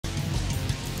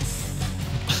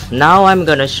Now I'm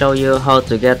gonna show you how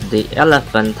to get the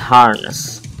elephant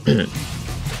harness.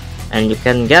 And you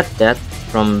can get that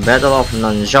from Battle of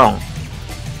Nanzhong.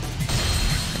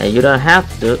 You don't have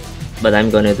to, but I'm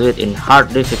gonna do it in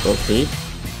hard difficulty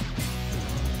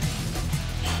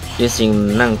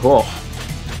using Meng Huo.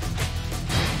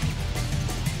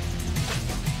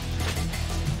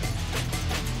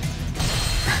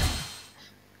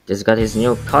 Just got his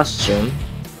new costume.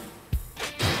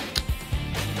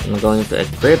 I'm going to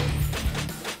equip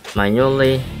my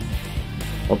newly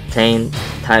obtained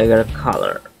tiger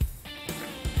color.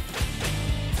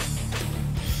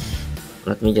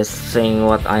 Let me just think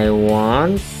what I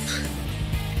want.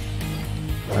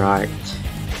 Right.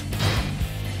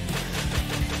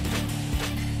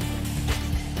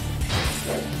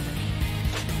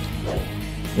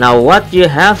 Now what you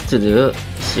have to do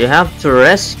is you have to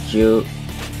rescue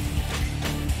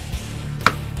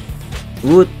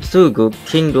Wu Tugu,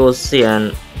 King Duoxi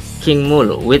and King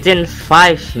Mulu within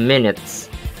 5 minutes.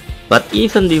 But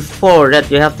even before that,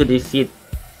 you have to defeat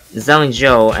Zhang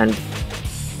Zhou, and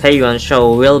Pei Yuan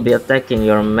Shou will be attacking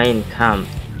your main camp.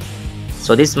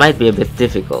 So this might be a bit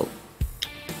difficult.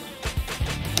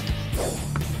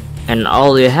 And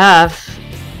all you have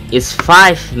is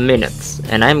 5 minutes,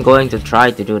 and I'm going to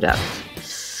try to do that.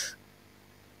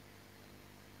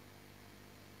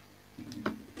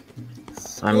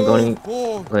 So I'm going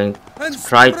to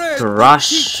try to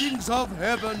rush. Of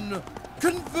heaven,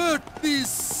 convert these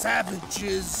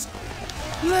savages.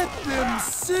 Let them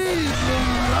see the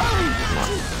light.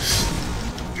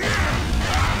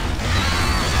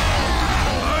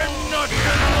 I'm not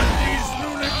gonna let these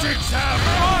lunatics have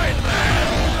my land.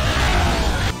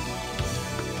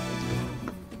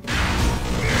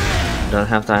 Don't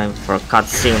have time for a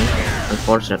cutscene,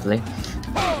 unfortunately.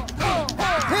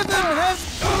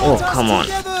 Oh, come on.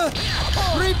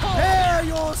 Prepare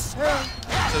yourself.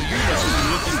 So you must be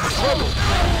looking for trouble.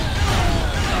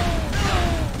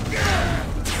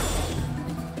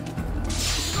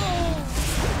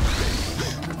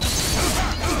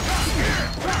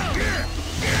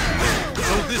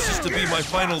 So this is to be my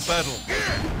final battle.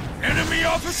 Enemy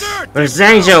officer! Where's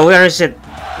Zhang Zhou? Where is it?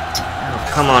 Oh,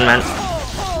 come on, man.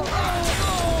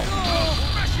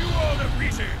 Smash you all to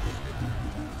pieces.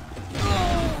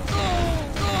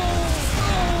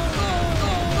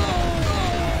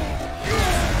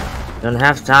 Don't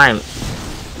have time.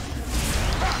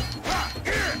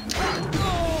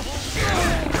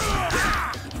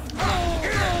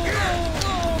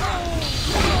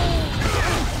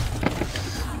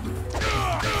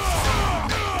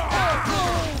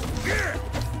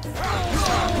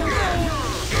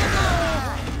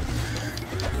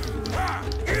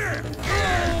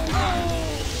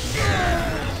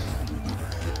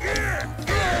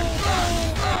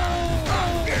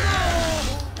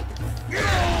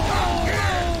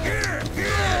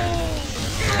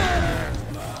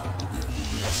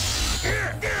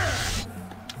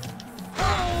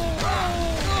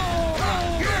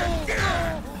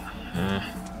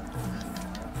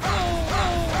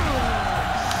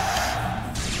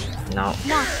 No.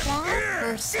 Not bad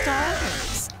for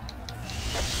starters.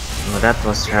 Oh, that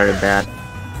was very bad.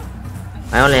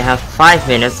 I only have 5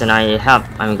 minutes and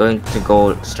I'm going to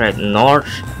go straight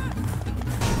north.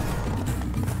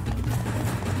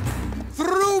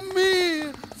 Through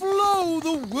me flow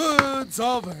the words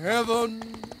of heaven.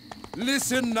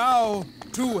 Listen now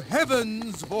to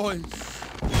heaven's voice.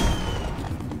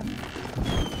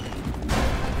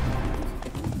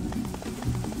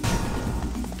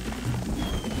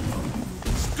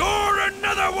 Score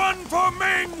another one for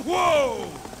Meng Huo!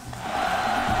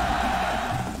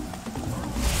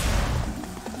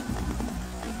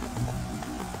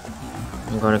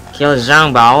 I'm gonna kill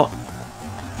Zhang Bao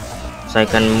so I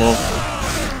can move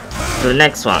to the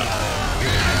next one.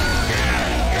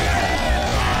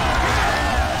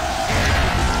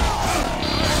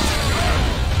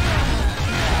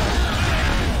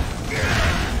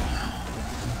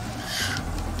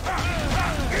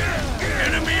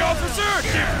 Enemy officer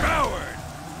devoured!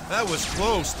 That was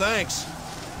close, thanks.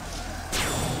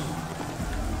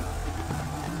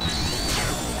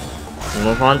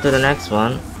 Move on to the next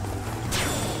one.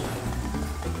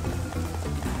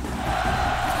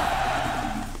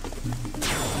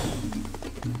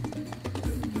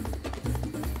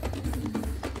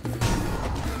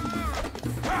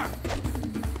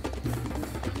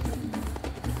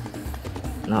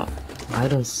 No, I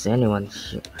don't see anyone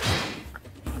here.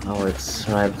 Oh, it's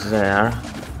right there.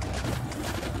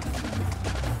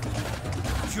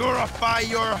 Purify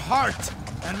your heart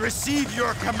and receive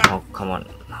your command. Oh, come on.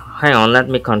 Hang on, let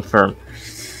me confirm.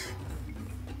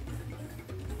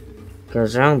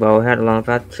 Because Zhang Bao had a long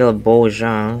path, kill Bo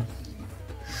Zhang.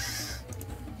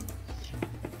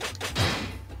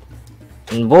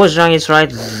 And Bo Zhang is right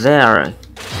there.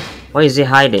 Why is he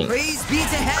hiding? Praise be to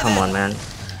heaven. Come on, man.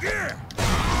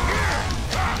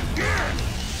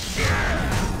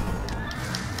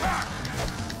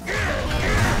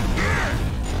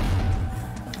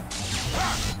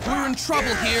 We're in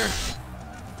trouble here.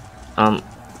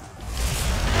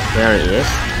 There he is.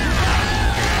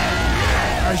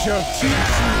 I shall teach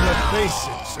you the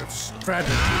basics of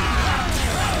strategy.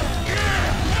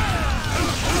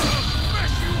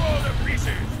 Smash you all to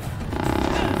pieces.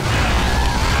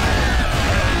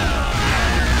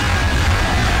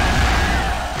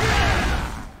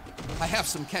 I have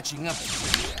some catching up.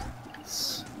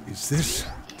 Is this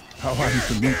how I'm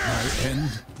to meet my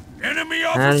end? Enemy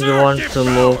officer! And you want to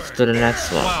move to the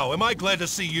next one. Wow, am I glad to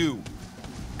see you.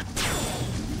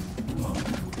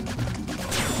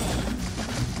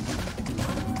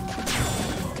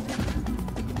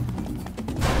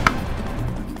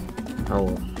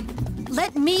 Oh,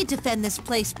 Let me defend this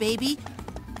place, baby.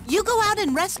 You go out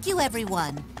and rescue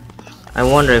everyone. I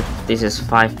wonder if this is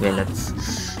 5 minutes.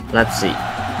 Let's see.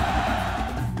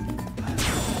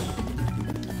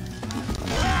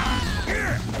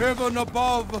 Heaven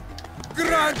above,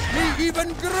 grant me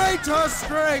even greater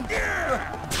strength!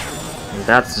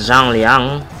 That's Zhang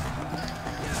Liang.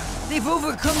 They've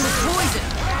overcome the poison.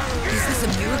 Is this a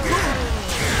miracle?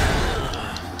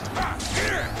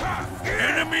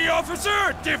 Enemy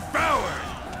officer devoured!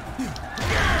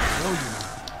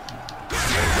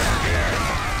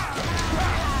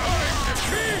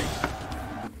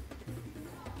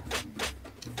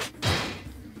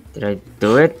 Did I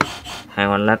do it? Hang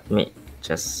on, let me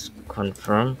just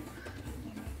confirm.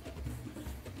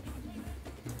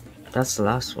 That's the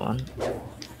last one.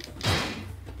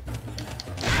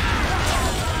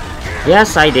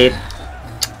 Yes, I did.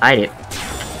 I did.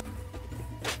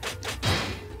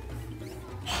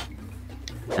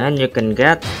 And you can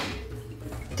get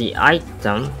the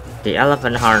item, the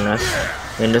elephant harness,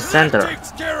 in the center.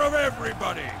 Takes care of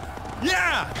everybody!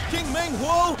 Yeah! King Meng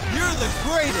Huo, you're the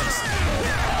greatest!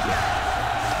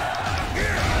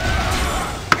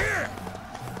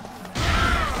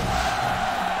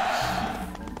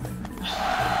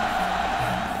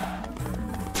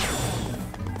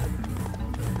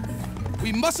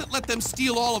 We mustn't let them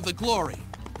steal all of the glory.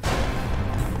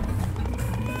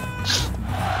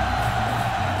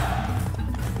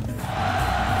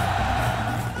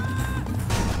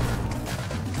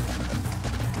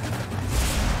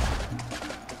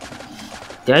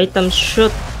 The item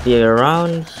should be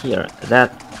around here.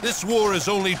 This war has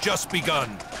only just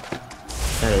begun.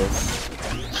 That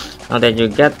is. Now that you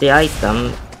get the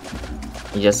item,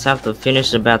 you just have to finish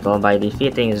the battle by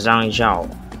defeating Zhang Zhao.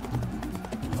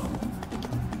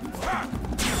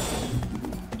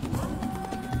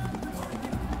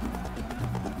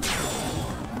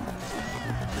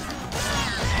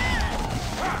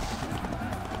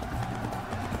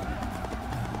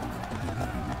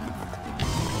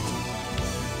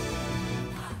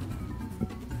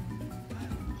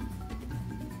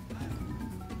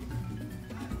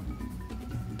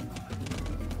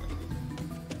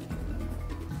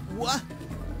 What?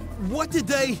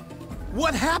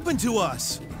 What happened to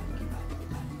us?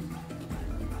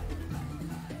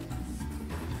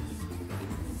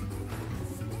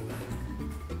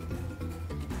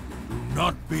 Do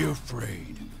not be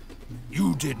afraid.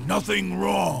 You did nothing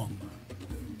wrong.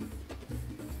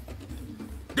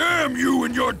 Damn you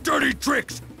and your dirty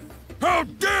tricks! How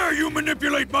dare you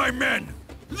manipulate my men!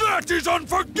 That is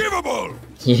unforgivable!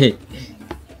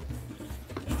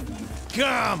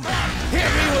 Come!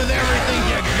 Hit me with everything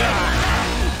you got!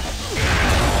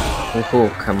 Oh,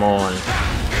 come on.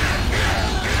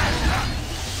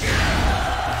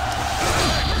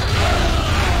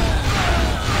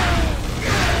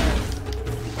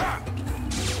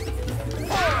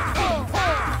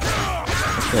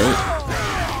 Okay.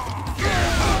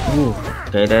 Ooh,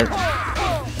 okay,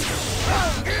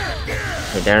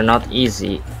 they're not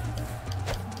easy.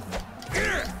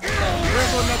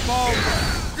 Heaven above,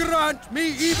 grant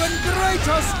me even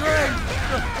greater strength!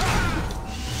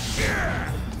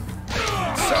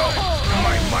 So,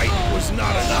 my might was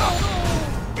not enough.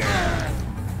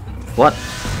 What?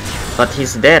 But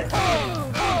he's dead.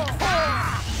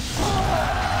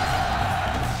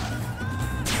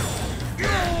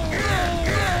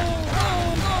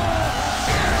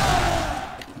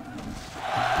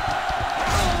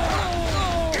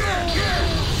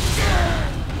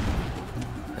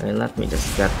 Okay, let me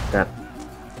just get that.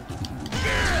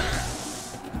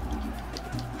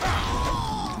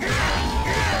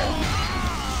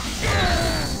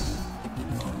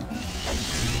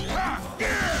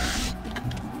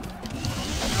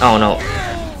 Oh no.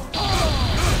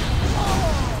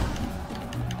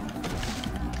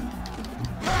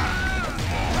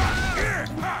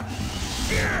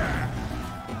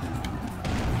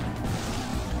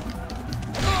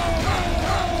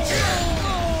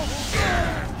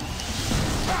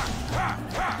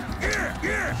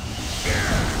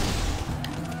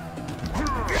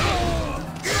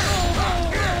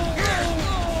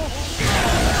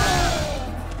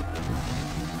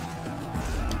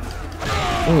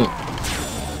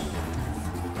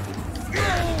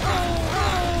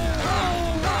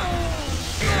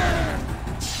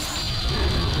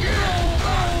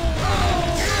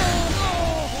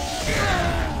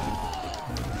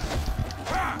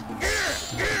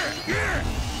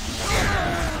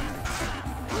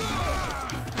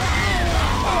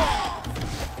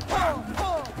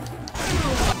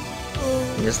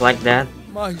 Just like that,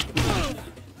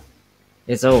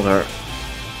 it's over.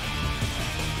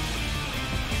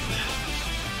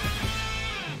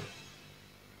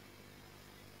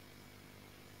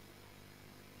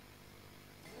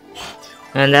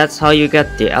 And that's how you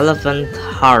get the elephant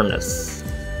harness.